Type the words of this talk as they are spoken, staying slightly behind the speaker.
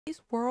Is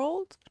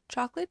World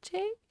Chocolate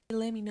Day?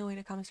 Let me know in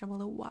the comments down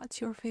below what's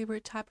your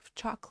favorite type of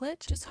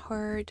chocolate. Just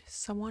heard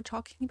someone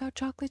talking about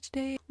chocolate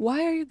today.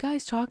 Why are you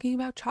guys talking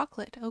about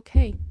chocolate?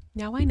 Okay,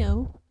 now I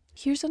know.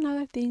 Here's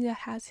another thing that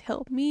has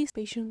helped me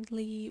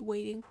patiently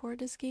waiting for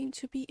this game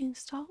to be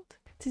installed.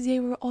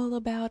 Today we're all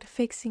about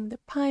fixing the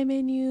pie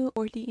menu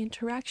or the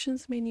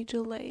interactions menu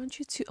delay. I want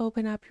you to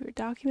open up your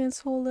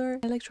documents folder,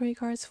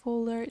 electronic arts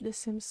folder, the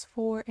Sims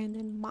 4, and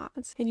then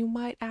mods. And you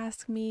might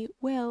ask me,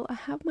 well, I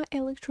have my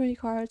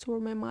electronic arts or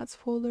my mods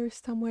folder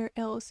somewhere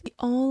else. The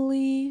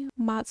only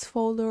mods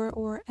folder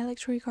or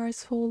electronic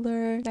arts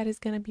folder that is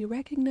gonna be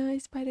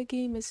recognized by the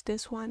game is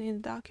this one in the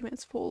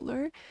documents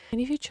folder. And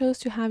if you chose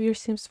to have your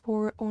Sims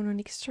 4 on an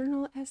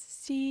external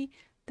SSD,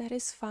 that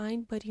is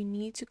fine, but you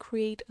need to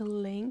create a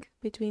link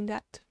between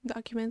that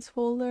documents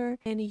folder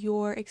and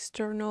your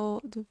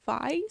external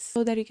device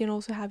so that you can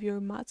also have your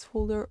mods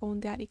folder on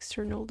that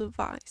external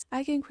device.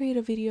 I can create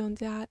a video on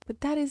that,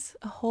 but that is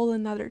a whole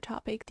another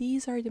topic.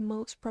 These are the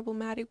most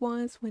problematic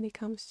ones when it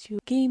comes to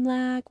game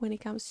lag, when it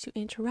comes to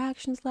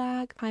interactions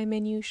lag, pie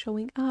menu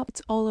showing up.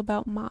 It's all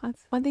about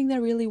mods. One thing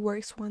that really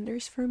works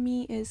wonders for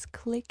me is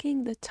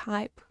clicking the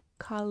type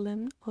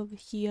column over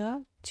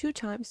here 2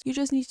 times. You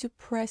just need to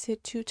press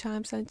it 2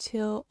 times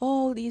until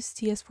all these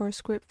CS4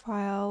 script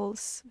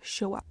files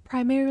show up.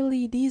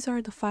 Primarily, these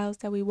are the files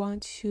that we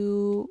want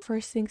to,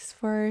 first things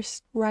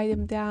first, write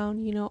them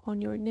down, you know,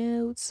 on your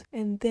notes,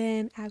 and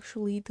then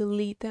actually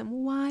delete them.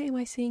 Why am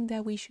I saying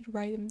that we should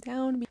write them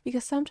down?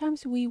 Because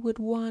sometimes we would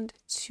want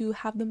to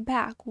have them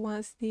back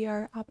once they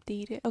are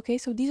updated. Okay,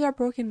 so these are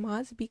broken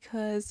mods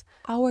because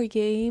our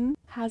game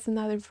has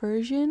another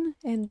version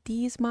and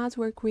these mods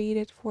were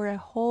created for a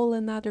whole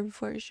another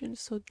version.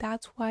 So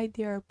that's why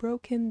they are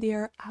broken, they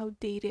are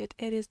outdated.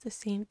 It is the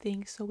same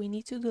thing, so we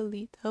need to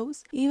delete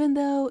those. Even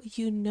though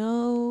you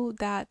know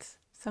that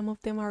some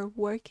of them are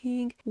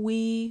working,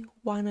 we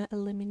want to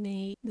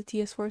eliminate the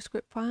TS4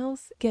 script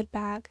files, get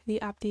back the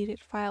updated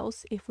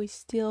files if we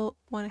still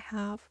want to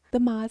have the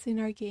mods in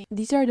our game.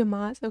 These are the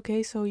mods,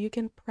 okay, so you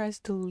can press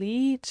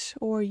delete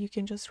or you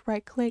can just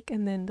right click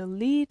and then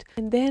delete.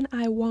 And then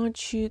I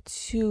want you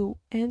to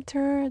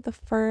enter the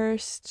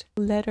first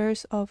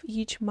letters of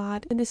each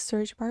mod in the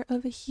search bar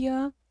over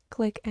here.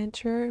 Click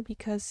enter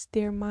because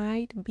there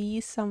might be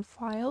some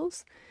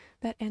files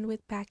that end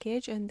with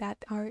package and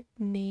that are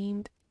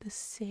named the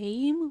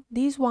same.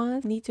 These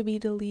ones need to be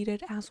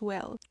deleted as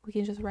well. We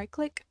can just right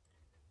click,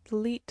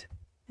 delete,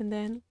 and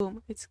then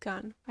boom, it's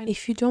gone. And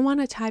if you don't want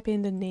to type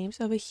in the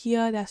names over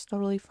here, that's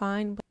totally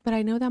fine, but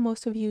I know that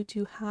most of you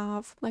do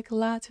have like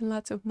lots and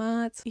lots of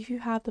mods. If you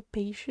have the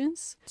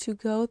patience to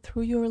go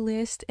through your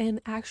list and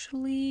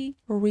actually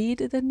read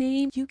the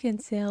name, you can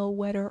tell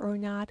whether or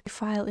not a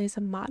file is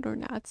a mod or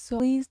not. So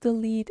please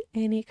delete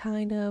any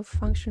kind of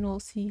functional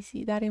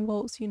CC that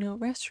involves, you know,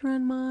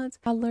 restaurant mods,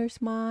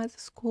 toddlers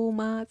mods, school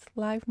mods,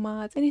 live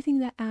mods, anything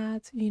that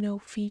adds, you know,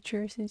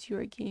 features into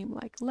your game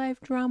like live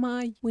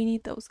drama. We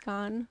need those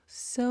gone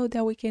so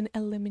that we can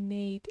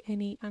eliminate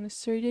any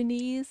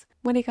uncertainties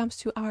when it comes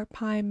to our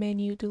pie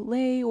menu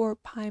delay or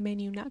pie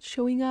menu not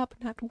showing up,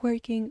 not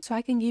working. So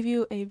I can give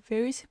you a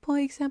very simple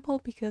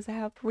example because I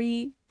have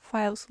 3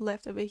 files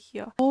left over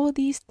here. All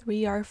these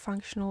 3 are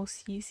functional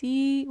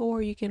CC,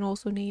 or you can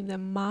also name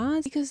them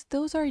mods because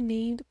those are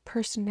named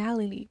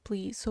personality,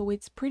 please. So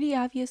it's pretty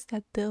obvious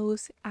that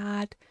those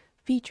add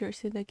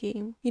features in the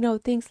game, you know,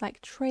 things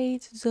like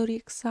traits,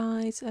 zodiac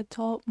signs,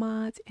 adult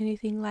mods,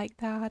 anything like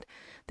that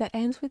that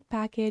ends with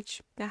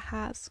package that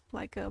has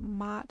like a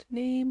mod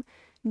name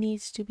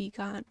needs to be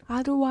gone.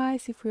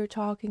 Otherwise, if we're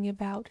talking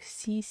about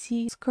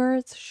CC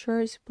skirts,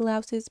 shirts,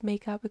 blouses,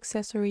 makeup,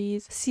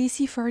 accessories,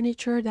 CC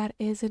furniture that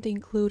isn't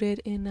included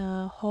in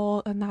a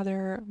whole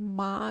another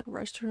mod,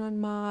 restaurant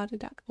mod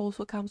that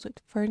also comes with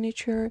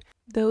furniture,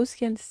 those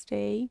can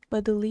stay,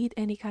 but delete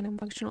any kind of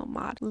functional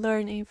mod.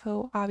 Learn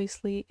info,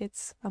 obviously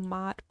it's a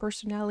mod.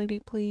 Personality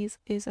please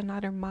is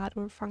another mod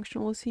or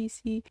functional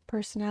CC.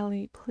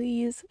 Personality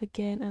please,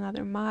 again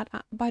another mod.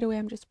 By the way,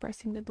 I'm just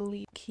pressing the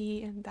delete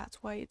key and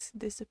that's why it's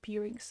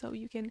disappearing. So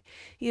you can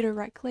either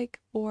right click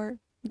or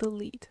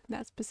delete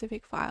that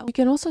specific file. You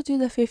can also do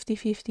the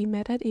 50-50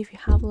 method if you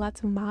have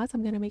lots of mods.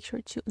 I'm gonna make sure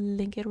to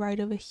link it right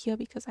over here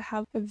because I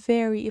have a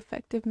very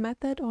effective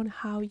method on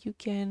how you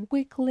can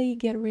quickly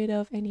get rid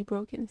of any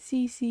broken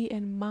CC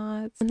and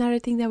mods. Another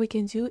thing that we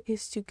can do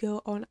is to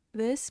go on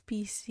this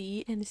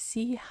PC and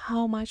see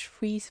how much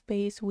free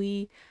space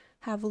we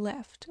have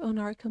left on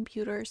our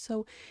computer.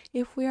 So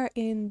if we are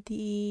in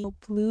the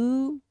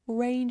blue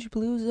range,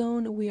 blue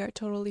zone, we are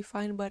totally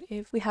fine, but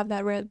if we have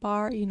that red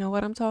bar, you know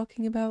what I'm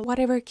talking about.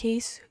 Whatever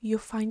case you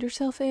find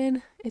yourself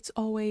in, it's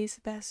always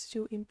best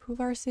to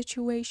improve our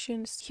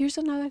situations. Here's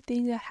another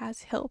thing that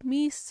has helped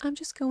me. I'm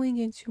just going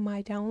into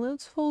my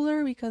downloads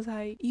folder because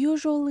I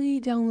usually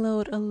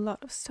download a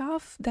lot of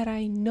stuff that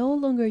I no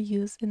longer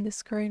use in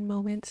this current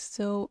moment,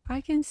 so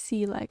I can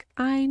see like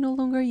I no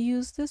longer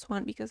use this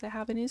one because I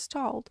haven't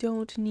installed.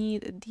 Don't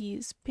need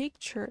these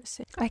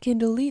pictures. I can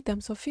delete them.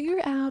 So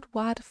figure out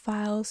what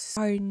files files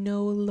are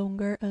no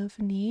longer of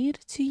need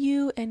to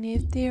you, and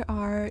if there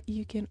are,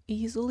 you can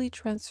easily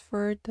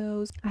transfer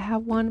those. I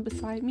have one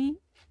beside me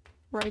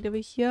right over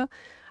here.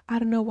 I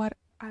don't know what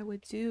I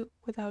would do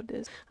without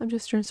this. I'm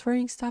just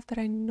transferring stuff that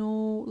I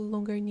no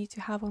longer need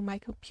to have on my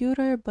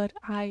computer, but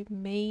I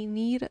may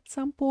need at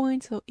some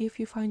point. So if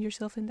you find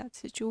yourself in that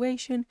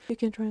situation, you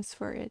can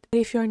transfer it. But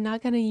if you're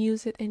not gonna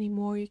use it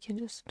anymore, you can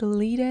just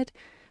delete it,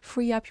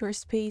 free up your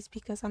space,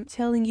 because I'm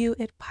telling you,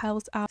 it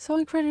piles up so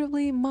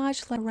incredibly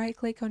much. Like, right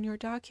click on your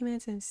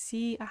documents and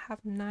see I have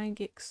 9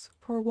 gigs.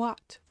 For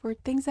what? For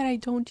things that I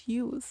don't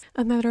use.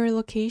 Another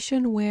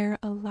location where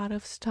a lot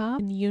of stuff,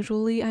 and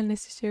usually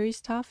unnecessary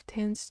stuff,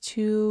 tends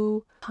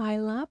to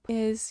pile up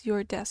is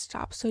your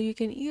desktop. So you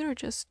can either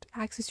just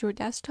access your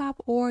desktop,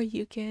 or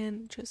you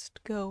can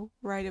just go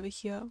right over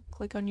here,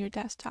 click on your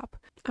desktop.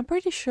 I'm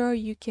pretty sure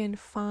you can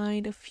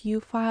find a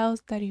few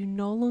files that you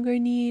no longer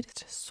need,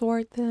 to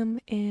sort them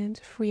and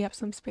free up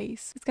some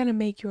space. It's gonna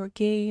make your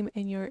game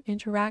and your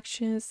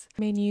interactions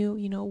menu,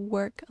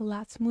 work a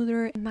lot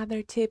smoother.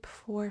 Another tip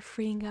for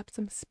freeing up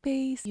some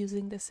space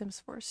using the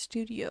Sims 4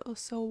 Studio.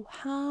 So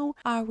how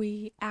are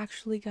we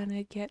actually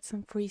gonna get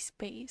some free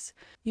space?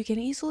 You can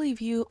easily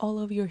view all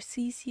of your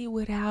CC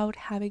without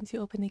having to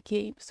open the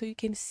game. So you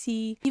can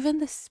see even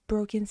this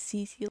broken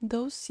CC.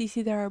 Those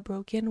CC that are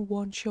broken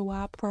won't show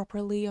up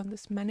properly on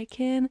this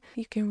mannequin.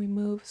 You can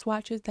remove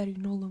swatches that you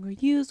no longer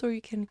use, or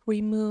you can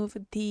remove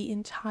the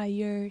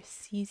entire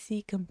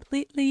CC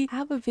completely. I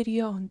have a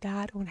video on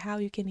that, on how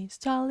you can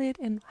install it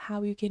and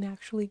how you can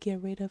actually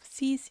get rid of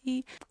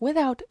CC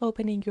without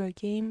opening your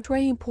game.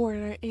 Tray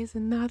Importer is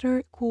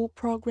another cool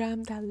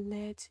program that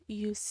lets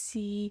you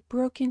see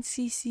broken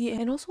CC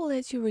and also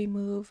lets you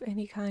remove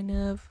any kind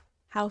of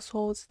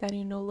households that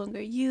you no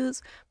longer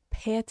use.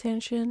 Pay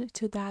attention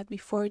to that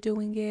before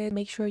doing it.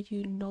 Make sure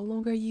you no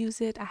longer use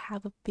it. I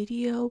have a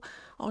video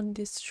on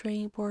this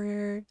Tray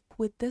Importer.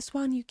 With this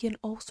one, you can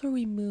also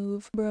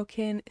remove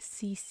broken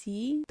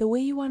CC. The way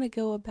you want to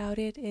go about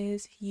it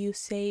is you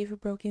save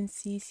broken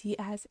CC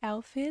as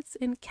outfits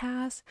in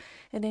CAS,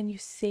 and then you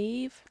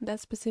save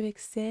that specific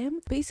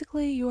sim.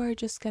 Basically, you are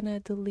just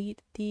gonna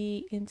delete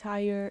the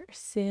entire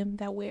sim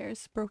that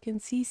wears broken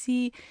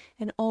CC,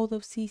 and all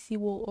those CC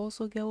will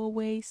also go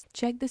away.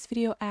 Check this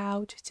video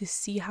out to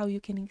see how you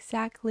can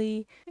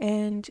exactly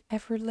and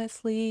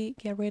effortlessly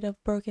get rid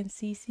of broken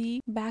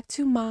CC. Back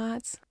to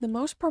mods. The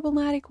most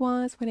problematic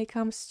ones when it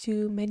comes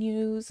to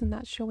menus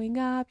not showing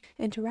up,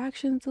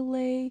 interaction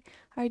delay,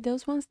 are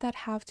those ones that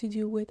have to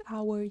do with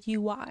our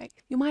UI.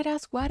 You might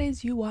ask, what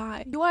is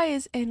UI? UI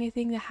is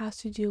anything that has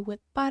to do with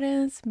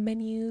buttons,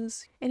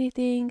 menus,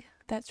 anything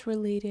that's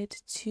related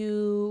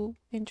to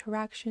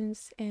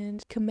interactions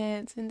and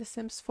commands in The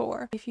Sims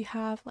 4. If you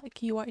have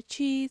like UI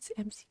cheats,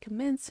 MC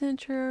Command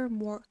Center,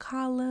 more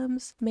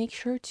columns, make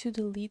sure to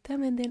delete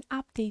them and then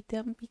update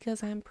them,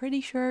 because I'm pretty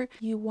sure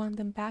you want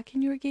them back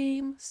in your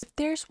games. If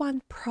there's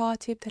one pro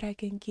tip that I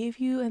can give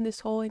you in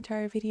this whole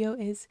entire video,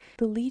 is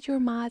delete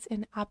your mods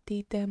and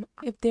update them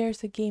if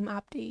there's a game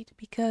update,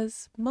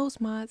 because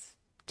most mods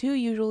do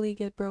usually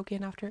get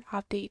broken after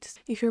updates.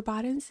 If your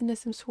buttons in The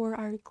Sims 4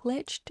 are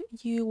glitched,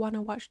 you want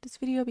to watch this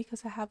video,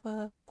 because I have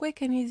a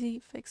quick and easy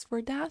fix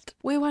for that.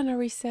 We want to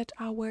reset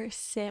our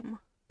sim.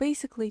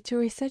 Basically, to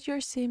reset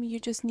your sim, you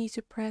just need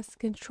to press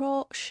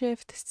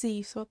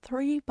Ctrl-Shift-C. So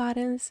 3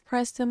 buttons,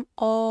 press them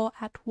all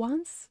at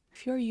once.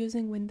 If you're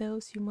using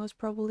Windows, you most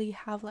probably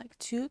have like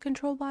 2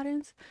 control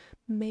buttons.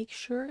 Make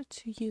sure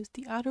to use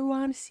the other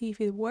one, see if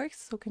it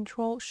works. So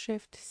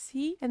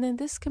Ctrl-Shift-C, and then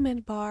this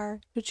command bar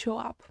should show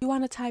up. You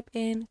want to type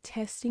in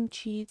testing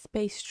cheats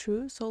space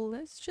true. So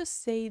let's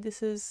just say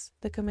this is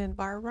the command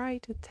bar,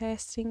 right?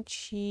 Testing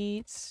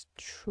cheats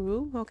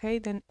true. Okay,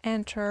 then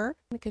enter.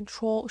 And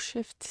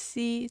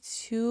Ctrl-Shift-C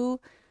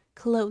to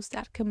close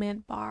that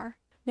command bar.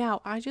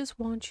 Now I just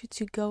want you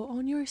to go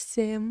on your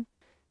sim,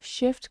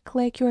 shift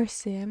click your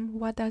sim.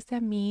 What does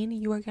that mean?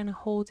 You are gonna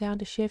hold down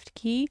the shift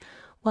key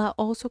while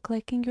also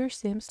clicking your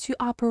sims 2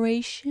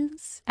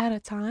 operations at a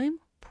time.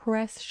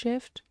 Press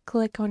shift,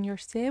 click on your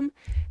sim,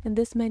 and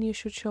this menu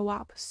should show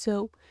up.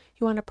 So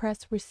you want to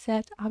press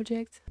reset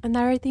object.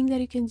 Another thing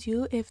that you can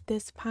do if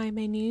this pie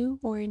menu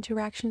or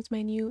interactions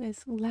menu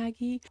is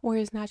laggy or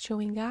is not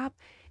showing up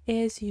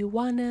is you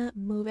wanna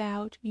move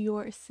out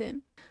your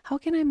sim. How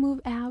can I move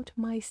out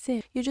my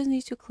sim? You just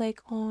need to click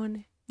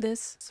on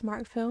this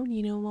smartphone,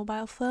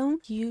 mobile phone.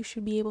 You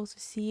should be able to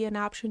see an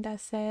option that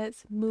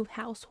says move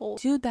household.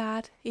 Do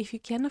that. If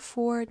you can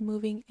afford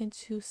moving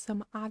into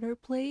some other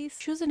place,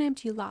 choose an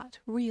empty lot.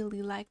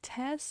 Really, like,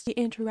 test the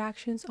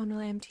interactions on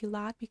an empty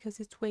lot, because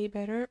it's way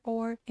better,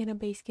 or in a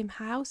base game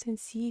house, and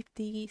see if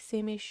the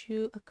same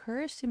issue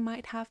occurs. It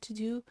might have to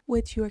do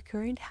with your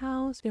current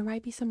house. There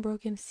might be some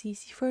broken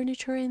CC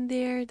furniture in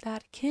there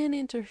that can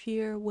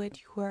interfere with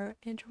your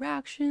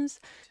interactions.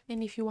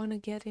 And if you want to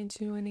get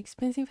into an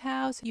expensive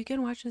house, So you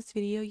can watch this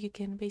video. You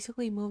can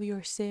basically move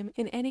your sim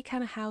in any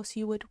kind of house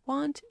you would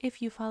want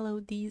if you follow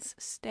these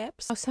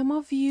steps. Now, some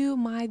of you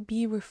might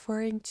be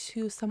referring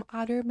to some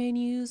other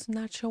menus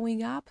not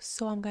showing up,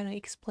 so I'm gonna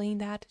explain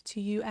that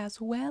to you as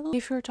well.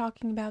 If you're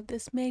talking about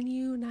this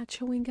menu not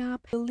showing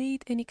up,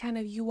 delete any kind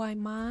of UI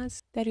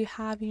mods that you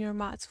have in your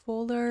mods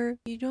folder.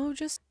 You know,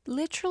 just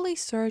literally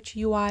search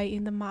UI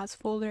in the mods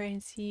folder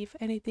and see if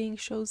anything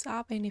shows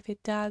up, and if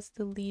it does,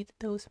 delete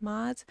those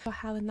mods. I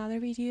have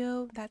another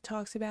video that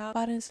talks about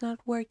buttons not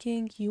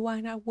working,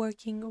 UI not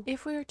working.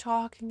 If we're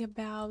talking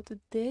about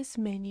this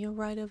menu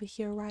right over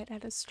here, right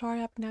at the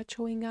startup not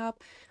showing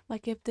up,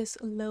 like if this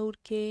load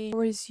game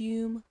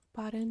resume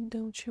button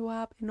don't show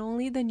up and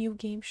only the new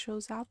game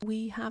shows up,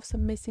 we have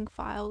some missing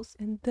files,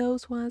 and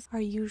those ones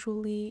are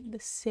usually the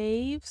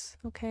saves,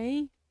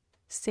 okay,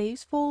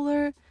 saves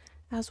folder,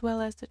 as well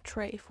as the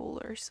tray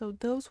folder. So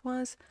those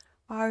ones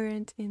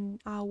aren't in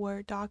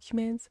our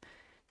documents,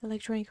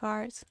 Electronic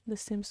Arts, the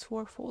Sims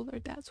 4 folder.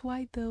 That's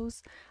why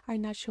those are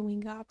not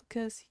showing up,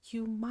 because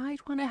you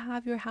might want to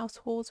have your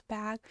households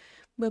back,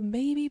 but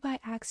maybe by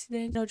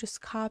accident, just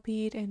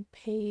copied and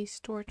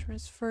paste or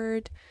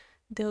transferred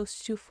those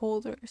two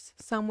folders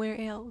somewhere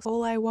else.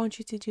 All I want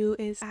you to do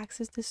is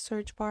access the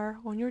search bar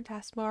on your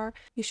taskbar.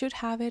 You should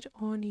have it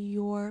on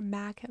your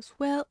Mac as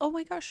well. Oh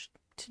my gosh,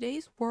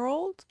 today's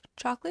world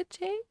chocolate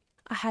cake?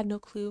 I had no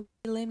clue.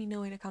 Let me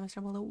know in the comments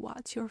down below,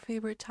 what's your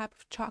favorite type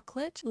of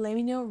chocolate? Let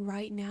me know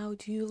right now,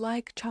 do you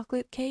like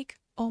chocolate cake?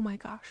 Oh my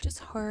gosh, just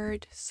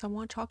heard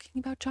someone talking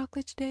about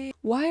chocolate today.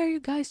 Why are you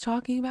guys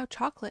talking about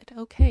chocolate?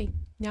 Okay,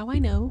 now I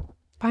know.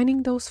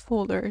 Finding those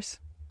folders,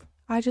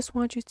 I just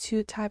want you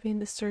to type in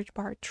the search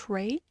bar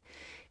tray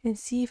and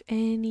see if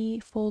any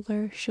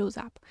folder shows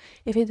up.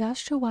 If it does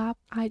show up,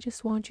 I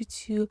just want you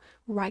to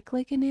right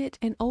click in it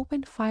and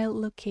open file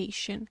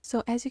location.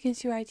 So as you can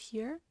see right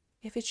here,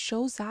 if it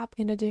shows up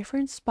in a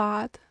different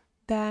spot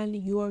than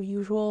your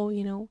usual,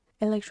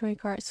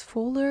 Electronic Arts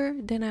folder,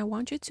 then I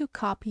want you to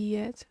copy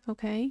it,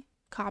 okay?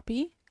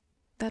 Copy.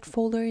 That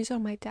folder is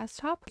on my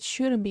desktop. It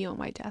shouldn't be on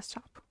my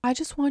desktop. I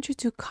just want you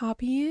to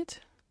copy it,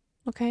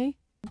 okay?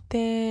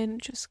 Then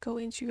just go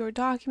into your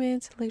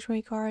documents,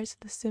 Electronic Arts,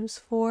 The Sims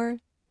 4,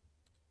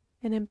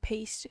 and then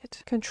paste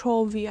it.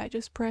 Control V, I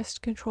just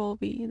pressed Control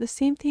V. The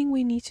same thing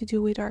we need to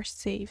do with our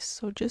saves.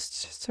 So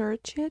just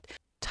search it,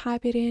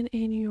 type it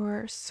in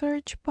your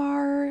search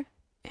bar,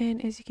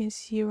 and as you can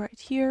see right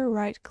here,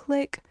 right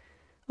click.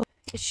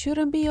 It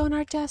shouldn't be on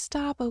our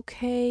desktop,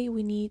 okay?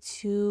 We need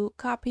to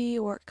copy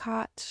or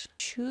cut.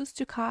 Choose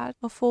to cut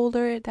a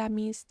folder. That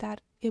means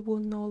that it will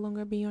no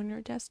longer be on your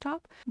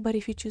desktop. But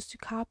if you choose to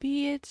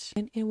copy it,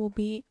 then it will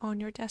be on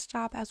your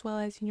desktop as well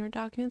as in your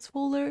documents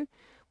folder.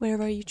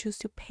 Wherever you choose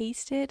to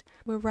paste it.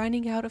 We're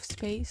running out of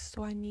space,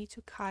 so I need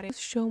to cut it.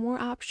 Show more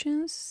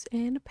options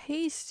and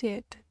paste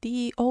it.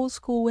 The old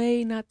school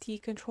way, not the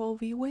Control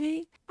V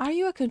way. Are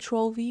you a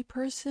Control V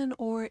person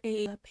or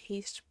a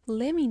paste?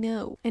 Let me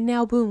know. And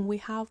now boom, we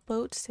have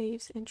both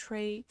saves and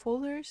tray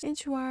folders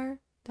into our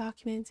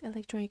documents,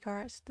 Electronic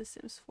Arts, The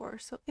Sims 4.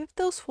 So if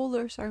those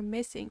folders are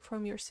missing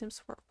from your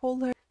Sims 4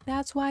 folder,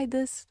 that's why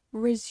this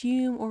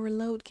resume or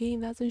reload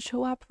game doesn't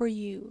show up for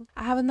you.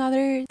 I have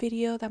another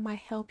video that might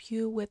help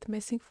you with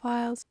missing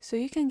files, so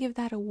you can give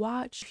that a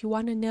watch if you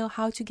want to know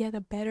how to get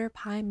a better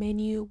pie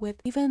menu with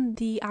even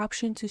the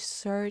option to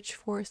search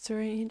for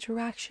certain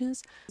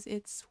interactions.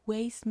 It's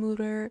way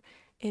smoother.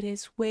 It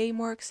is way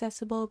more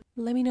accessible.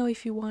 Let me know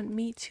if you want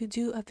me to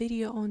do a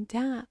video on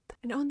that.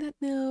 And on that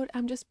note,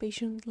 I'm just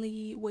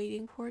patiently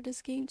waiting for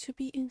this game to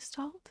be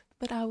installed.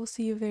 But I will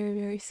see you very,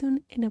 very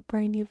soon in a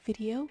brand new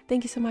video.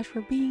 Thank you so much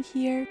for being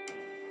here.